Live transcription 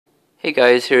Hey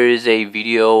guys, here is a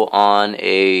video on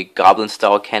a Goblin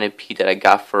style canopy that I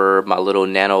got for my little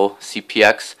Nano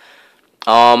CPX.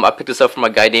 I picked this up from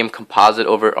a guy named Composite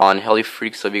over on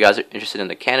HeliFreak, so if you guys are interested in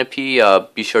the canopy,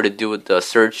 be sure to do the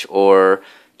search, or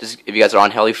just if you guys are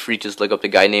on HeliFreak, just look up the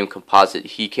guy named Composite.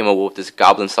 He came up with this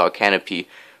Goblin style canopy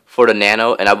for the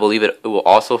Nano, and I believe it will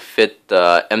also fit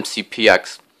the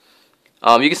MCPX.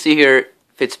 You can see here, it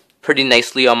fits pretty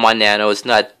nicely on my Nano. It's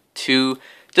not too,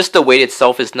 just the weight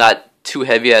itself is not too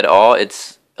heavy at all.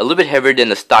 It's a little bit heavier than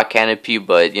the stock canopy,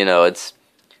 but you know, it's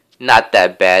not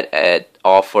that bad at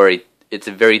all for it's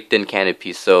a very thin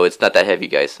canopy, so it's not that heavy,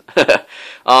 guys.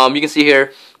 You can see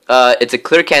here, it's a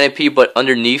clear canopy, but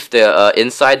underneath the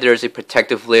inside there's a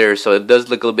protective layer, so it does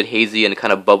look a little bit hazy and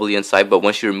kind of bubbly inside, but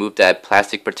once you remove that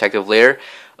plastic protective layer,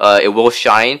 it will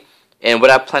shine. And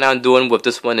what I plan on doing with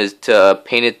this one is to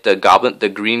paint it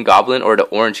the green goblin or the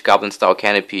orange goblin style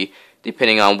canopy,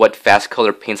 depending on what fast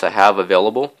color paints I have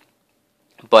available.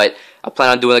 But I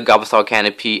plan on doing the goblin style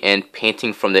canopy and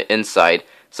painting from the inside.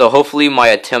 So hopefully my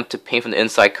attempt to paint from the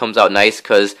inside comes out nice,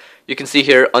 because you can see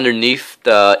here underneath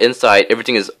the inside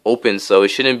everything is open, so it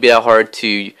shouldn't be that hard to,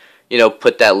 you know,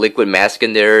 put that liquid mask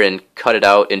in there and cut it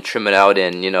out and trim it out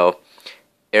and, you know,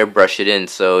 airbrush it in.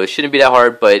 So it shouldn't be that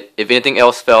hard, but if anything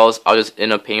else fails, I'll just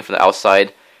end up painting from the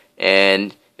outside.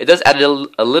 And it does add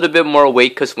a little bit more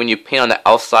weight, because when you paint on the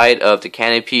outside of the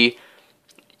canopy,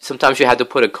 sometimes you have to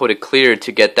put a coat of clear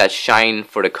to get that shine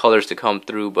for the colors to come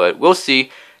through. But we'll see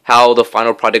how the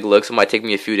final product looks. It might take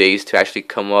me a few days to actually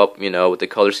come up, you know, with the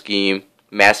color scheme,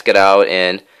 mask it out,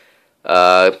 and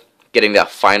getting that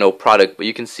final product. But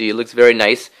you can see it looks very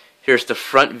nice. Here's the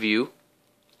front view.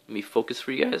 Let me focus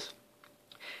for you guys.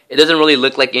 It doesn't really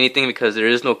look like anything because there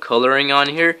is no coloring on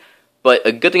here. But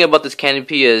a good thing about this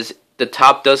canopy is the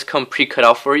top does come pre-cut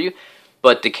out for you,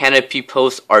 but the canopy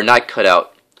posts are not cut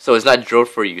out, so it's not drilled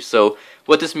for you. So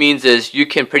what this means is you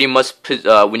can pretty much,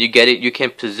 when you get it, you can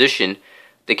position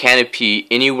the canopy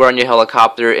anywhere on your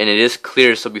helicopter, and it is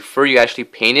clear. So before you actually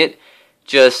paint it,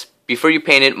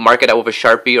 mark it out with a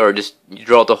Sharpie, or just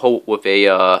drill out the hole with a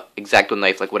X-Acto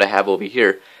knife like what I have over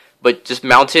here. But just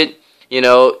mount it, you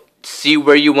know, see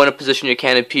where you want to position your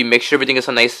canopy, make sure everything is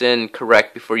nice and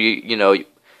correct before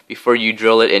before you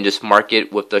drill it, and just mark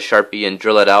it with the Sharpie and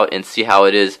drill it out and see how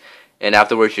it is. And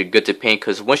afterwards you're good to paint,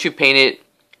 because once you paint it,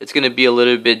 it's going to be a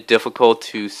little bit difficult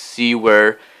to see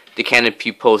where the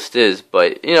canopy post is.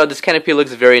 But you know, this canopy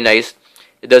looks very nice.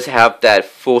 It does have that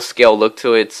full scale look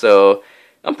to it, so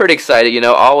I'm pretty excited. You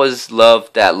know, I always love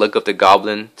that look of the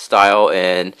goblin style,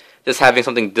 and just having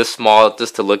something this small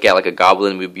just to look at like a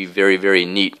goblin would be very, very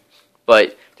neat.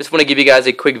 But just want to give you guys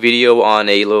a quick video on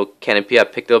a little canopy I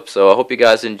picked up, so I hope you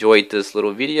guys enjoyed this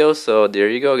little video. So there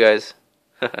you go, guys.